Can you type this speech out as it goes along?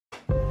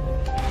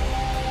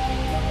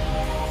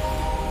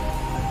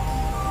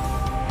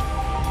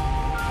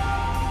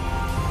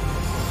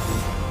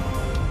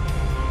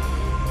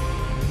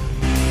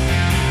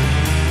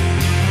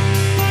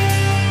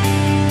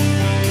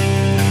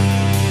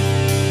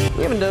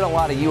haven't done a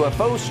lot of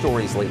UFO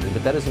stories lately,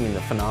 but that doesn't mean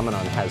the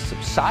phenomenon has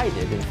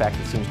subsided. In fact,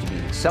 it seems to be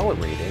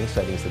accelerating,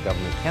 sightings the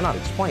government cannot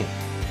explain.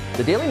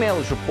 The Daily Mail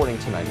is reporting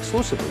tonight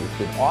exclusively that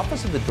the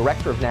Office of the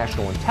Director of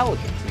National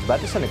Intelligence is about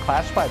to send a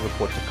classified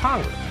report to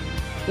Congress,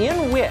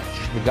 in which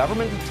the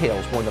government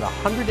details more than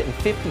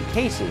 150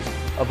 cases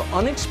of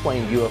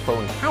unexplained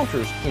UFO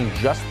encounters in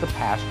just the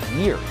past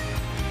year.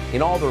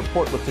 In all, the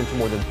report looks into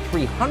more than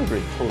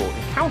 300 total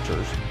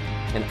encounters,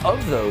 and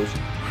of those,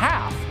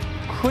 half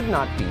could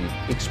not be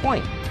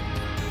explained.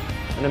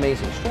 An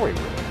amazing story,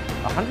 really.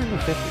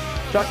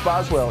 150. Josh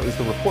Boswell is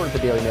the reporter at the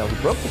Daily Mail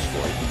who broke the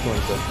story. He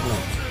joins us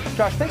tonight.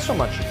 Josh, thanks so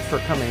much for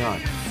coming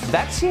on.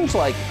 That seems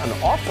like an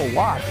awful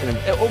lot.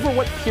 Over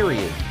what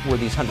period were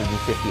these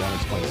 150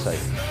 unexplained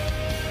sightings?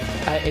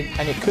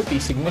 And it could be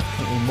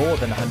significantly more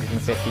than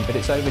 150, but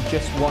it's over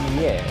just 1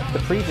 year. The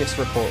previous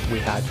report we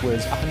had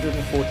was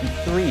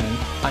 143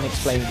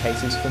 unexplained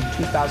cases from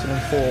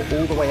 2004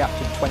 all the way up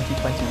to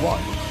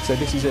 2021. So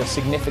this is a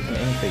significant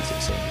increase,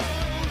 it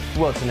seems.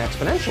 Well, it's an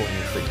exponential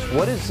increase.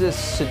 What is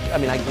this? I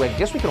mean, I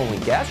guess we can only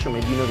guess, or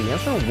maybe you know the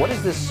answer. What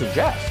does this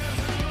suggest?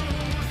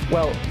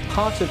 Well,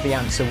 part of the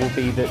answer will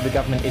be that the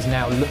government is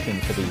now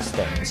looking for these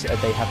things.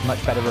 They have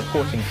much better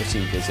reporting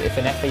procedures. If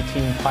an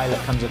F-18 pilot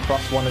comes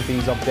across one of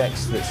these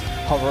objects that's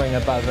hovering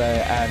above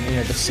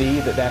the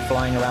sea that they're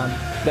flying around,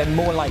 they're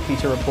more likely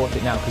to report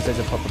it now because there's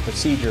a proper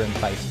procedure in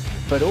place.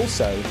 But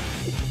also,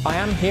 I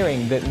am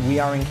hearing that we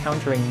are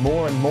encountering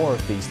more and more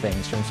of these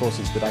things from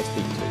sources that I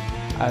speak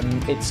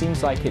to. It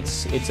seems like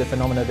it's a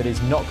phenomenon that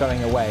is not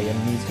going away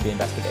and needs to be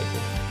investigated.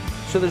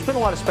 So there's been a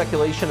lot of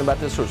speculation about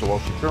this. There was a Wall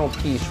Street Journal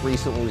piece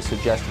recently that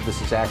suggested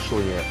this is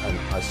actually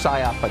a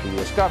psyop by the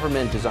U.S.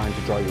 government designed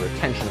to draw your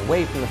attention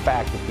away from the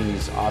fact that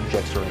these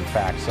objects are in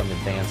fact some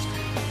advanced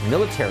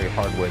military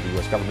hardware the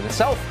U.S. government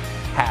itself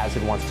has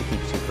and wants to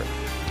keep secret.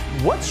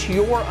 What's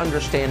your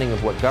understanding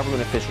of what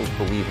government officials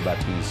believe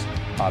about these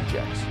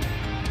objects?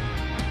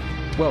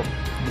 Well,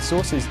 the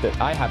sources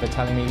that I have are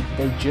telling me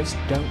they just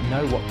don't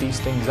know what these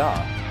things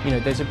are. You know,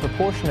 there's a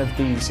proportion of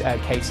these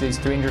cases,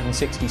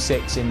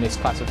 366 in this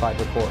classified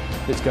report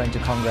that's going to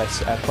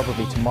Congress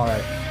probably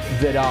tomorrow,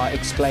 that are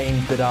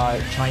explained, that are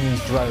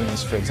Chinese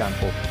drones, for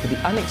example. But the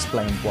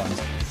unexplained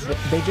ones,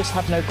 they just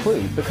have no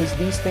clue, because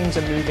these things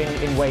are moving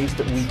in ways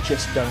that we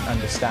just don't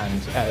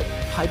understand.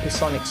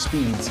 Hypersonic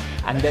speeds,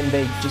 and then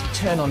they just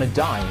turn on a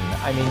dime.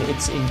 I mean,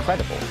 it's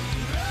incredible.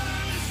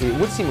 It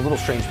would seem a little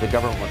strange if the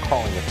government were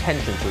calling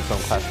attention to its own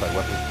classified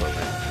weapons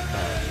program,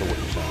 for what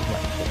you're saying.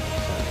 Right.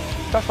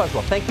 Josh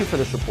Boswell, thank you for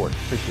this report.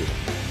 Appreciate it.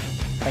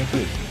 Thank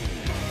you.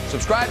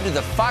 Subscribe to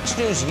the Fox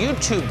News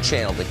YouTube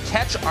channel to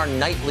catch our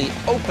nightly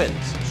opens,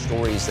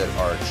 stories that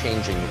are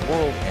changing the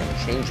world and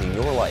changing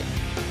your life.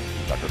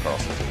 Dr.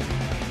 Carlson.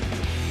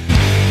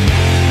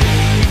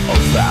 A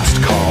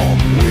fast call.